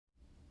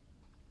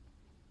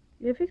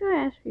If you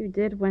guys actually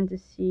did went to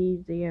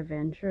see the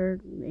Avenger,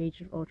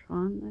 Age of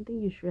Ultron, I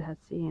think you should have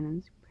seen it.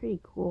 It's pretty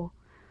cool.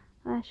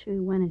 I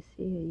actually went to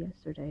see it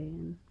yesterday,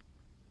 and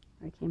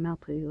I came out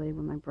pretty late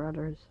with my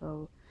brother,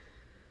 so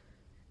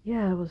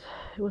yeah,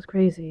 it was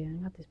crazy.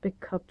 I got this big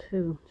cup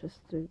too, just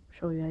to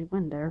show you I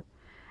went there.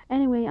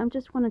 Anyway, I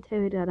just want to tell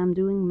you that I'm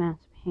doing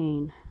Max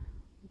Payne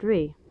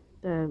 3,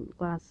 the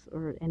last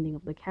or ending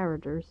of the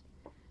characters.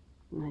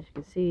 And as you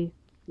can see,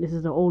 this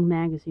is the old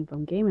magazine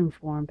from Game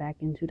Inform back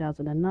in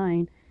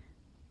 2009.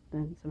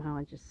 Then somehow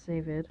I just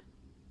save it.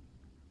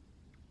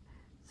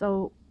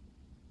 So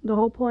the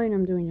whole point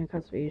I'm doing a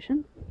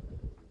customization,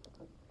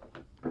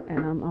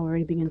 and I'm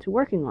already beginning to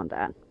working on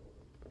that.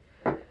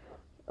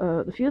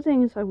 The few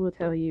things I will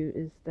tell you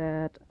is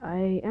that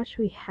I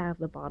actually have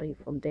the body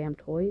from Damn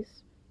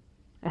Toys.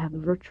 I have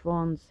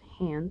Virtuon's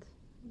hand,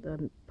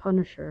 the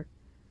Punisher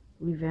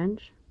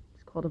Revenge.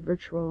 It's called a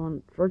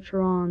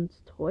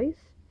Virtuon's Toys.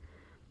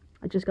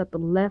 I just got the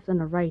left and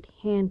the right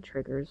hand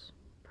triggers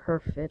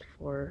perfect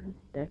for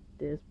the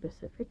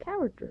specific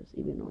characters,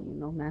 even though you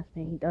know Mass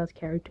Payne does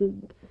carry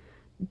two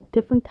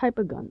different type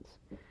of guns.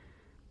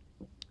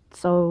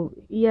 So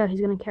yeah, he's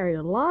gonna carry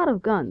a lot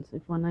of guns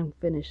if when I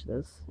finish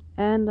this.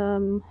 And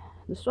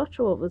the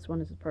structure of this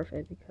one is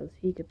perfect because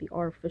he could be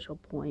artificial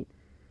point.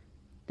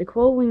 The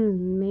clothing is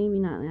maybe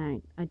not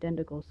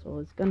identical, so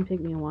it's gonna take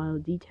me a while to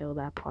detail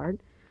that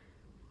part.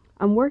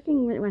 I'm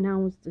working right now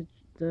with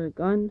the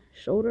gun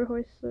shoulder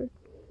hoister.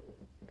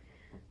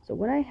 So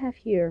what I have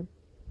here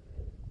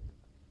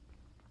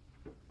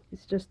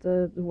is just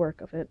the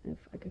work of it. If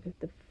I could get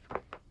the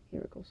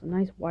here it goes, a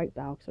nice white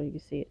back so you can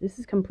see it. This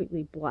is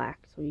completely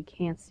black, so you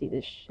can't see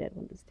this shit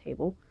on this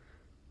table.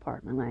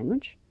 Pardon my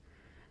language.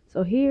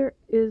 So here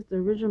is the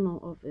original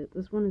of it.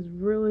 This one is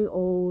really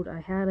old.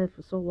 I had it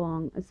for so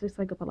long. It's just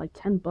like about like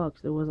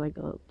 $10. It was like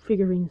a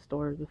figurine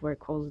store before it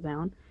closed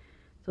down.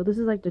 So this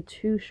is like the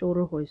two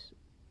shoulder hoist,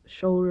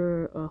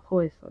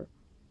 or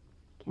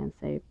can't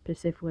say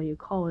specifically you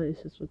call it.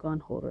 It's just a gun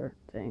holder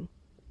thing.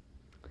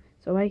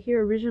 So right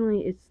here,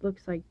 originally it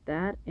looks like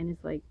that, and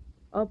it's like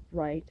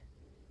upright,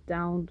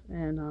 down,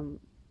 and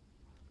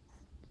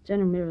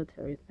general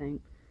military thing.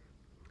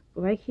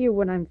 But right here,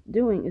 what I'm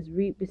doing is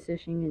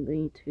repositioning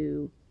it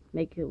to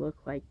make it look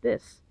like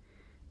this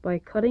by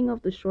cutting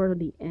off the short of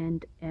the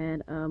end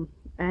and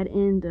add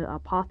in the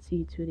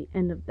epoxy to the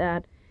end of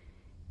that,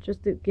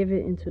 just to give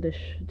it into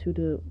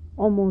the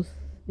almost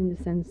in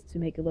the sense to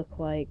make it look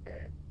like,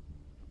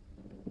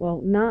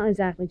 well, not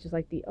exactly just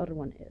like the other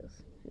one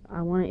is.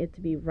 I wanted it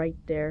to be right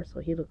there so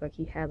he looked like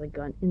he has a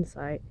gun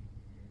inside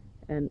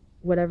and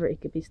whatever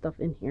it could be stuff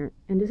in here.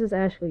 And this is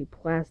actually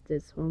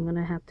plastic, so I'm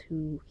gonna have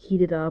to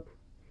heat it up,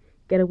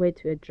 get a way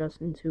to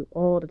adjust into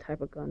all the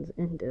type of guns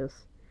in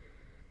this.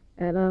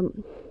 And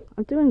I'm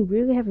doing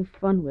really having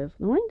fun with.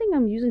 The only thing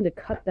I'm using to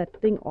cut that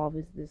thing off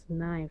is this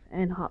knife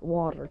and hot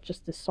water,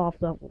 just to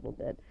soften up a little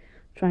bit.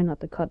 Try not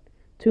to cut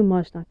too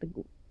much, not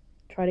to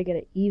try to get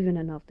it even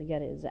enough to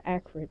get it as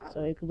accurate,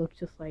 so it could look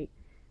just like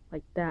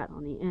that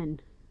on the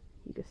end.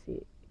 You can see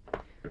it.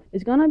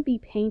 It's gonna be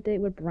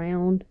painted with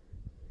brown,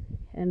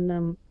 and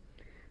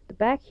the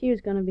back here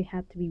is gonna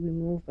have to be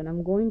removed, but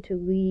I'm going to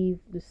leave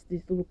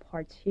these little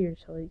parts here,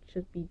 so it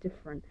should be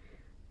different.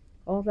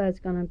 All that's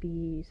gonna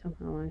be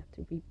somehow I have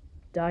to be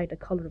dye the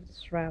color of the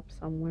strap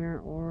somewhere,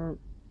 or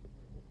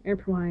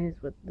improvise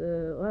with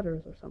the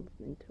letters or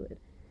something to it.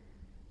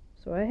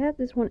 So I have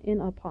this one in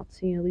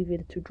epoxy and leave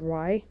it to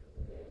dry.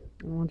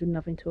 I won't do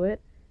nothing to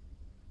it,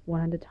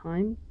 one at a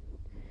time.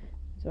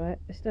 So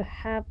I still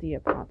have the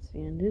epoxy,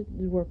 and this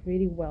worked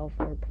really well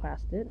for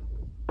plastic.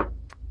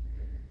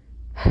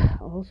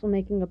 Also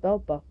making a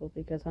belt buckle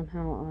because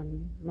somehow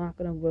I'm not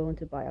gonna willing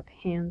to buy a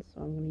pants,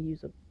 so I'm gonna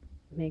use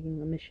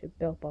making a midship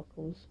belt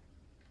buckles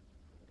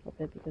of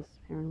it because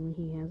apparently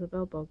he has a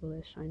belt buckle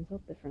that shines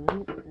up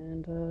differently,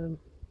 and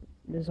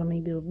there's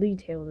maybe little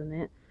details in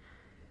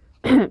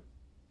it.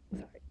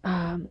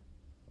 Sorry.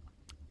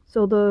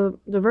 So the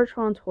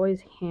Virtuon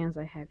Toys hands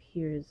I have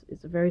here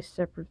is a very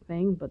separate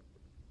thing, but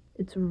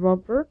it's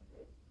rubber,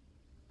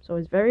 so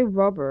it's very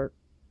rubber,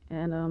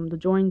 and the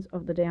joints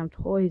of the damn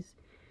toys,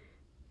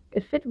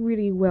 it fit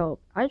really well.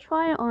 I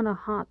try it on a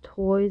Hot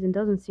Toys and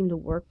doesn't seem to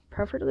work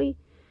perfectly.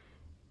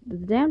 The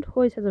damn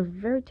toys has a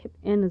very tip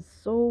end that's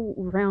so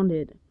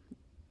rounded.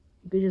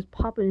 You could just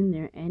pop it in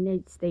there and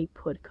they stay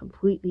put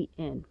completely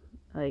in.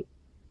 Like,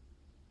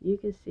 you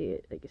can see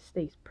it, like it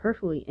stays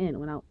perfectly in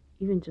without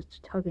even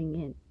just tugging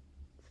in.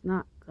 It's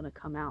not gonna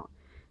come out.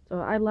 So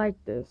I like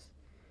this.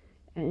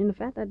 And in the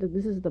fact that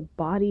this is the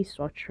body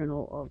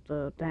structural of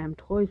the damn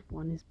toys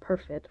one is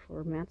perfect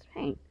for Max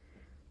Payne.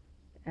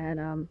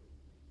 And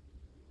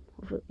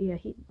yeah,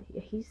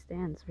 he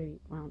stands very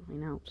well right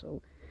now.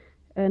 So,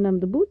 and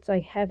the boots I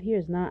have here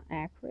is not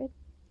accurate.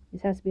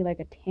 This has to be like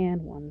a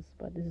tan ones,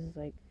 but this is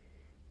like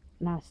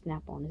not a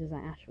snap-on. This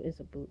is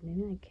a boot.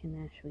 Maybe I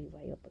can actually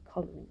light up the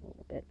coloring a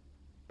little bit.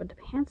 But the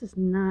pants is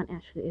not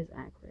actually as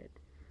accurate.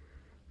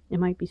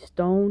 It might be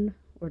stone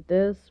or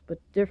this, but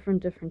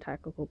different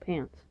tactical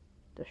pants.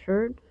 The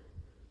shirt,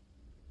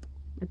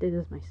 I did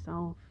this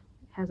myself,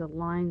 has a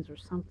lines or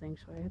something,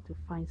 so I had to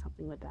find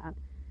something with that.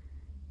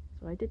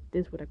 So I did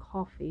this with a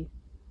coffee,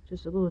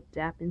 just a little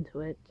dab into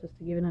it, just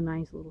to give it a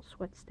nice little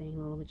sweat stain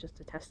a little bit, just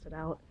to test it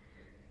out.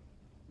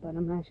 But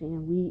I'm actually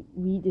going to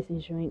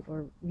redesigning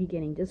or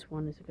regetting this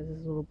one is because it's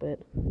a little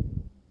bit,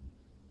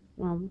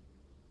 well,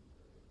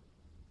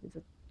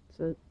 it's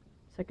a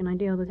second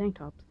idea of the tank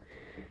tops.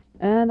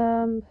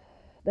 And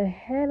the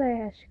head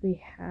I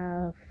actually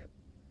have,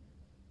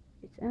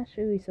 it's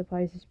actually,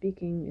 surprisingly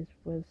speaking,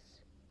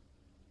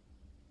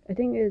 I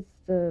think it's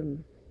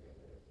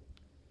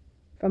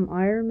from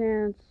Iron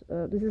Man's,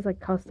 this is like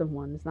custom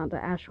one, it's not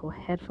the actual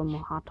head from a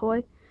Hot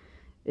Toy.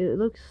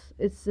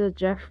 It's a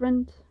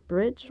Jeffrey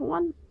Bridge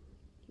one,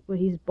 where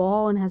he's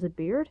bald and has a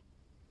beard.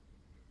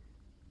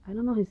 I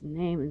don't know his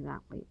name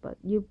exactly, but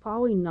you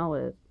probably know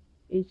it.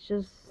 It's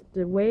just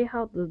the way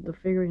how the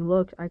figurine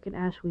looks, I can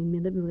actually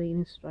manipulate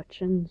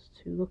instructions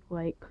to look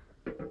like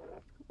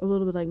a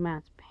little bit like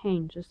Matt's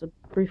Paint, just to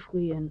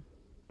briefly and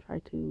try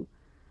to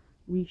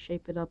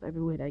reshape it up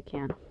every way that I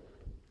can.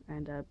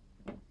 And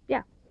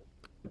yeah,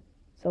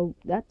 so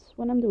that's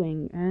what I'm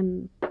doing,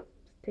 and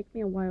it's taken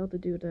me a while to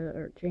do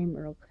the James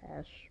Earl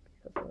cache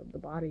because of the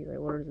body that I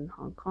ordered in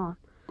Hong Kong,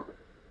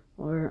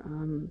 or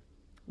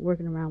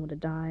working around with the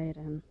diet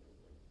and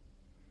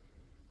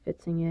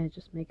fixing it,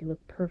 just make it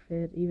look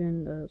perfect,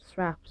 even the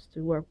straps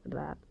to work with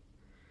that.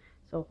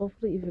 So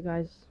hopefully if you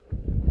guys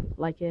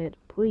like it,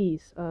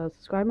 please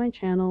subscribe my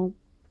channel.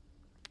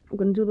 I'm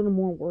gonna do a little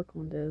more work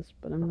on this,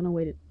 but I'm gonna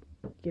wait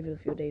give it a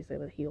few days to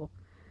let it heal.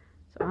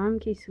 So I'm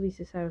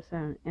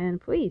KC607,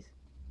 and please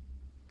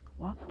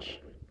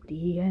watch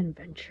The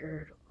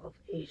Adventure of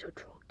Age of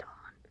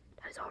Ultron.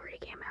 That has already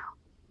came out.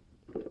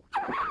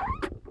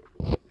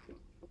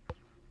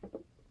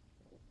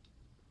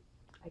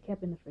 I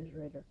kept in the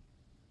refrigerator.